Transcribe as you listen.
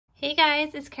Hey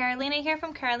guys, it's Carolina here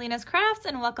from KarolinasKrafts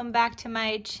and welcome back to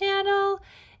my channel.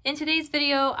 In today's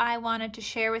video, I wanted to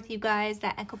share with you guys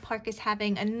that Echo Park is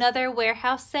having another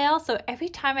warehouse sale. So every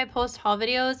time I post haul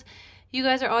videos, you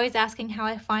guys are always asking how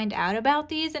I find out about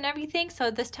these and everything.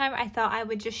 So this time I thought I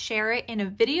would just share it in a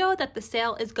video that the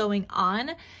sale is going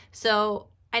on. So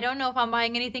I don't know if I'm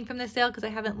buying anything from the sale because I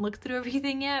haven't looked through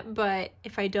everything yet, but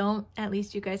if I don't, at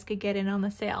least you guys could get in on the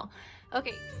sale.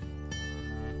 Okay.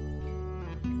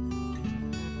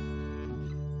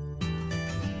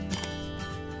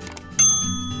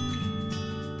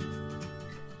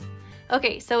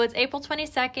 Okay, so it's April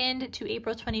 22nd to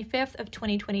April 25th of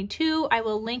 2022. I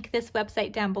will link this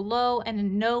website down below,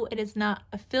 and no, it is not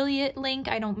affiliate link.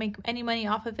 I don't make any money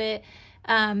off of it.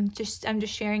 I'm just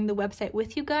sharing the website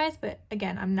with you guys, but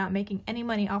again, I'm not making any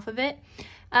money off of it.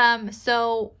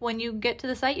 So when you get to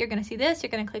the site, you're gonna see this.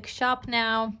 You're gonna click shop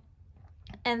now,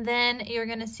 and then you're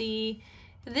gonna see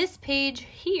this page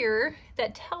here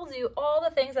that tells you all the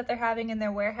things that they're having in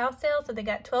their warehouse sale. So they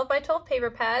got 12 by 12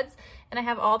 paper pads, and I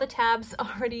have all the tabs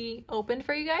already open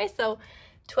for you guys. So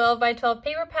 12 by 12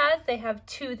 paper pads, they have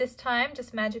two this time,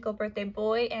 just Magical Birthday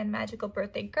Boy and Magical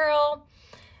Birthday Girl.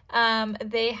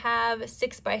 They have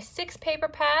 6 by 6 paper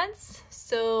pads.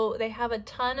 So they have a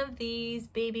ton of these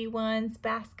baby ones,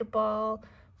 basketball,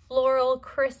 floral,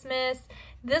 Christmas.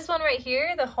 This one right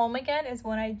here, the Home Again, is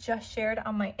one I just shared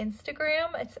on my Instagram.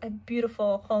 It's a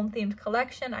beautiful home themed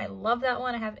collection. I love that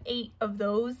one. I have 8 of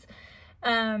those.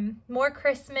 More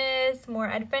Christmas, more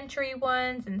adventure-y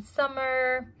ones in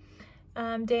summer.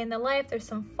 Day in the life. There's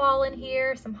some fall in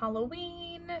here, some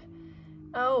Halloween.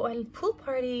 Oh, a pool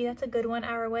party. That's a good one.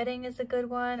 Our wedding is a good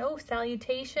one. Oh,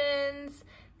 salutations.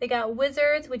 They got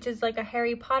Wizards, which is like a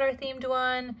Harry Potter themed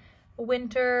one.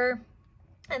 Winter.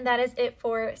 And that is it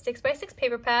for 6 by 6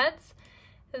 paper pads.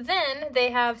 Then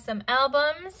they have some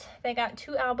albums. They got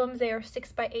 2 albums. They are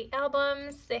 6 by 8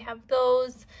 albums. They have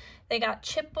those. They got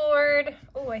chipboard.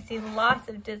 Oh, I see lots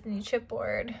of Disney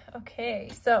chipboard. Okay,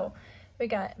 so we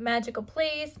got Magical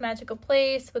Place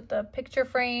with the picture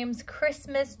frames,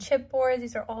 Christmas chipboards.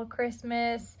 These are all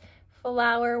Christmas.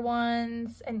 Flower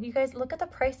ones. And you guys look at the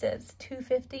prices.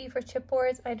 $2.50 for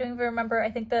chipboards. I don't even remember.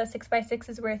 I think the 6 by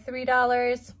 6s were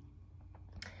 $3.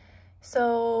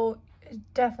 So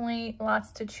definitely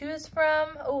lots to choose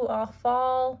from. Oh, all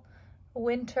fall,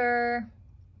 winter.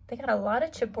 They got a lot of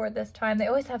chipboard this time. They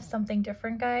always have something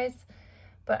different, guys.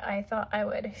 But I thought I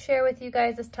would share with you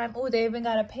guys this time. Oh, they even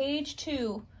got a page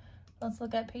 2. Let's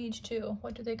look at page 2.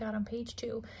 What do they got on page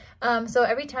 2? So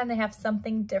every time they have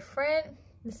something different.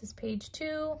 This is page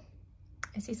 2.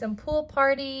 I see some pool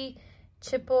party,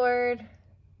 chipboard,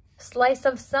 slice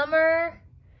of summer.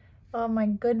 Oh my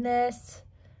goodness.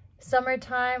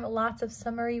 Summertime, lots of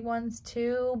summery ones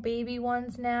too, baby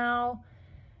ones now,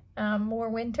 more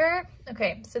winter.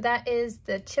 Okay, so that is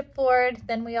the chipboard.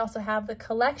 Then we also have the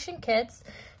collection kits.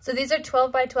 So these are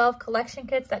 12 by 12 collection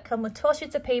kits that come with 12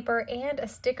 sheets of paper and a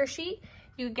sticker sheet.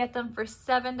 You could get them for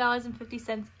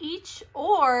 $7.50 each,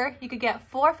 or you could get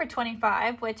 4 for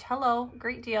 $25, which, hello,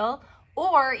 great deal.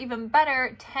 Or even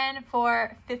better, 10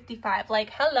 for $55.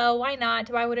 Like, hello, why not?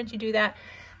 Why wouldn't you do that?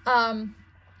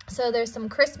 So there's some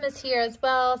Christmas here as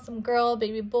well, some girl,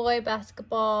 baby boy,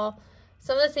 basketball,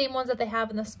 some of the same ones that they have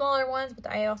in the smaller ones, but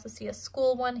I also see a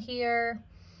school one here.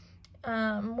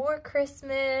 More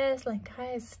Christmas, like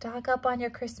guys, stock up on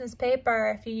your Christmas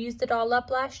paper. If you used it all up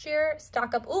last year,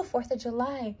 stock up. Oh, 4th of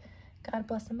July, God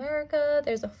bless America.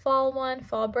 There's a fall one,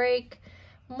 fall break,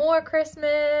 more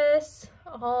Christmas,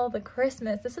 all the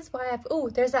Christmas. This is why I have, oh,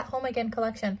 there's that Home Again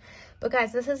collection. But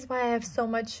guys, this is why I have so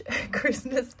much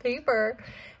Christmas paper,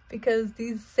 because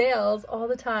these sales all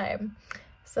the time.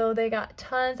 So they got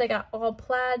tons. They got all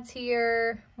plaids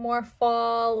here, more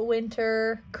fall,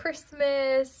 winter,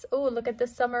 Christmas. Oh, look at the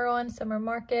summer one, summer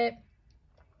market.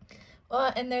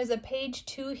 Well, and there's a page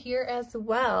 2 here as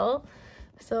well.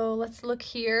 So let's look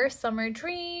here. Summer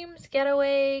dreams,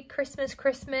 getaway, Christmas,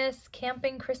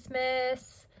 camping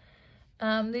Christmas.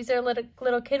 These are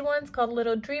little kid ones called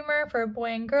Little Dreamer for a boy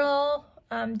and girl.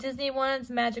 Disney ones,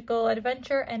 Magical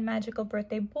Adventure and Magical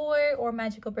Birthday Boy or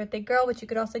Magical Birthday Girl, which you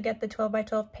could also get the 12 by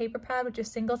 12 paper pad, which is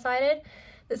single-sided.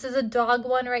 This is a dog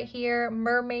one right here,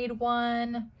 mermaid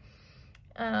one.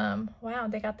 Wow,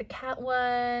 they got the cat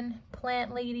one,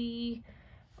 plant lady,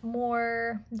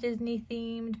 more Disney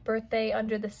themed birthday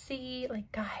under the sea.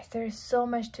 Like, guys, there's so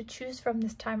much to choose from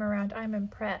this time around. I'm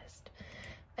impressed.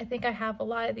 I think I have a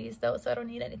lot of these though, so I don't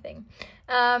need anything.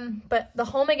 But the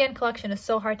Home Again collection is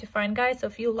so hard to find, guys, so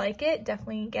if you like it,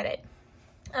 definitely get it.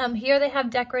 Here they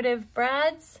have decorative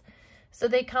brads. So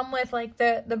they come with like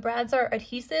the brads are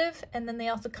adhesive, and then they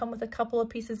also come with a couple of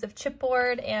pieces of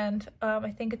chipboard and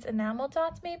I think it's enamel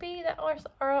dots maybe that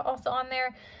are also on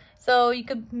there. So you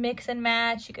could mix and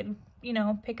match. You could, you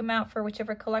know, pick them out for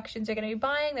whichever collections you're going to be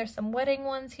buying. There's some wedding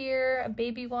ones here, a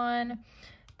baby one.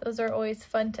 Those are always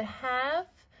fun to have.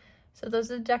 So those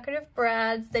are the decorative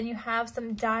brads. Then you have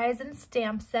some dies and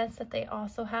stamp sets that they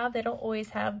also have. They don't always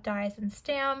have dies and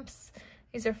stamps.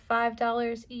 These are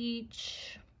 $5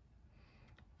 each.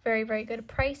 Very, very good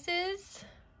prices.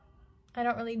 I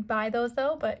don't really buy those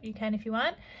though, but you can if you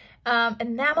want.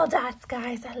 Enamel dots,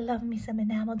 guys. I love me some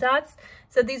enamel dots.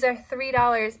 So these are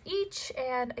 $3 each.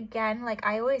 And again, like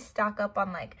I always stock up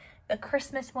on like the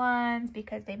Christmas ones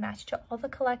because they match to all the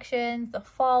collections. The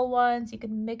fall ones, you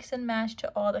can mix and match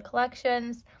to all the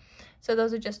collections. So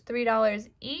those are just $3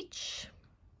 each.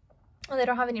 Well, they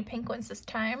don't have any pink ones this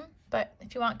time, but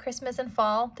if you want Christmas and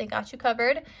fall, they got you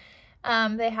covered.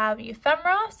 They have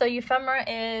ephemera. So ephemera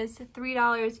is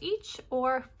 $3 each,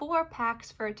 or 4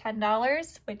 packs for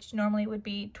 $10, which normally would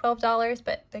be $12,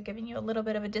 but they're giving you a little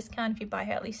bit of a discount if you buy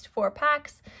at least 4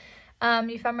 packs.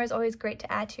 Ephemera is always great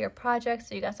to add to your project.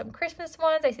 So you got some Christmas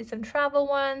ones. I see some travel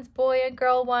ones, boy and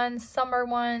girl ones, summer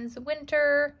ones,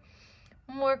 winter,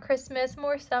 more Christmas,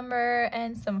 more summer,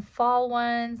 and some fall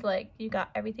ones. Like you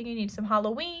got everything you need. Some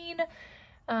Halloween.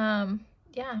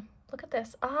 Yeah, look at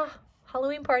this.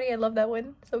 Halloween party. I love that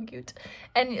one. So cute.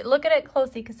 And look at it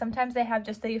closely because sometimes they have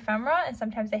just the ephemera and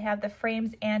sometimes they have the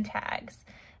frames and tags.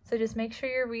 So just make sure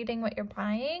you're reading what you're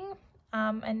buying.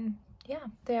 And yeah,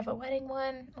 they have a wedding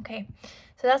one. Okay,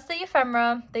 so that's the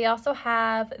ephemera. They also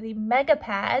have the mega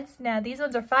pads. Now these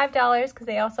ones are $5 because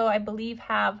they also, I believe,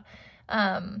 have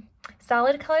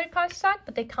solid colored cardstock,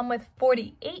 but they come with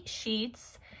 48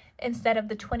 sheets instead of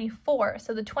the 24.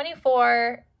 So the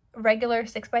 24 regular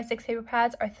 6x6 paper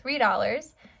pads are $3.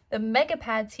 The mega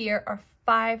pads here are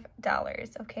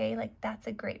 $5. Okay, like that's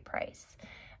a great price.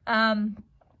 And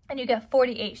you get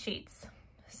 48 sheets.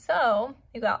 So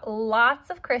you got lots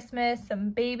of Christmas, some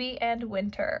baby and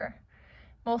winter,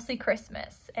 mostly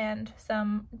Christmas, and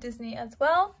some Disney as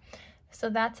well. So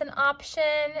that's an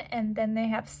option. And then they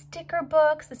have sticker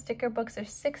books. The sticker books are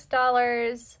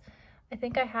 $6. I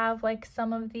think I have like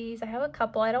some of these. I have a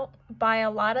couple. I don't buy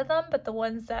a lot of them, but the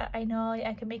ones that I know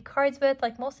I can make cards with,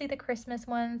 like mostly the Christmas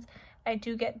ones, I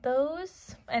do get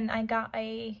those. And I got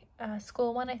a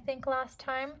school one, I think, last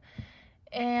time.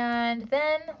 And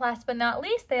then last but not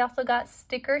least, they also got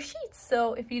sticker sheets.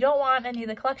 So if you don't want any of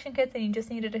the collection kits and you just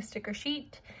needed a sticker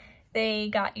sheet, they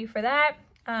got you for that.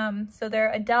 So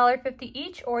they're $1.50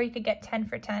 each, or you could get 10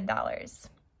 for $10.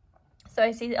 So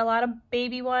I see a lot of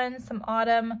baby ones, some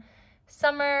autumn,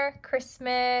 summer,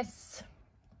 Christmas,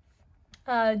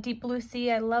 deep blue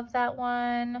sea. I love that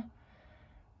one.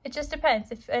 It just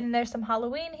depends. And there's some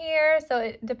Halloween here, so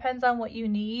it depends on what you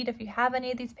need. If you have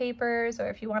any of these papers, or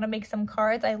if you want to make some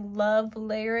cards, I love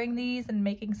layering these and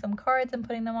making some cards and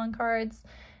putting them on cards.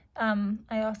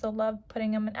 I also love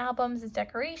putting them in albums as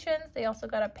decorations. They also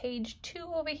got a page 2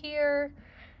 over here.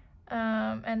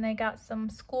 And they got some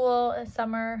school,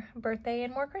 summer, birthday,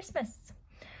 and more Christmas.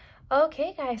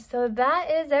 Okay, guys, so that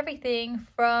is everything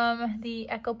from the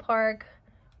Echo Park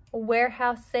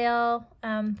warehouse sale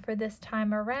for this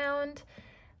time around.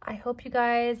 I hope you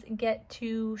guys get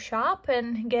to shop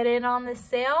and get in on this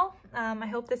sale. I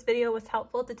hope this video was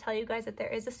helpful to tell you guys that there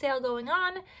is a sale going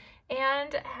on,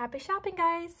 and happy shopping,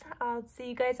 guys. I'll see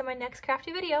you guys in my next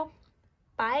crafty video.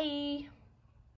 Bye.